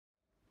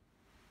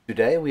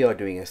Today we are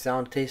doing a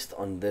sound test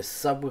on this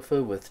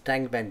subwoofer with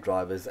Tang Band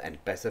drivers and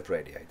passive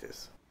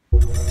radiators.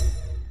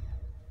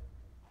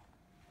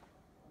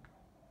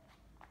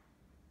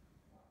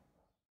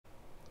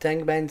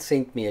 Tang Band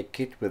sent me a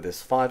kit with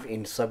this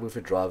 5-inch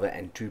subwoofer driver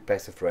and 2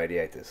 passive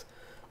radiators.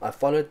 I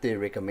followed their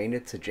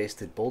recommended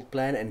suggested build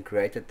plan and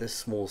created this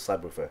small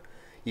subwoofer.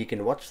 You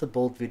can watch the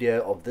build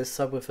video of this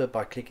subwoofer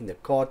by clicking the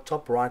card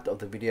top right of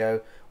the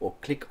video or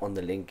click on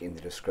the link in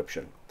the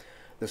description.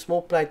 The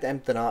small plate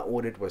amp that I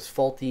ordered was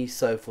faulty,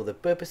 so for the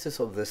purposes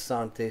of this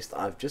sound test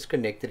I've just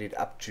connected it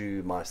up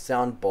to my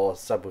SoundBlab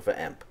subwoofer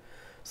amp.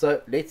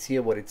 So let's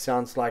hear what it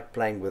sounds like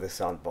playing with a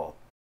soundbar.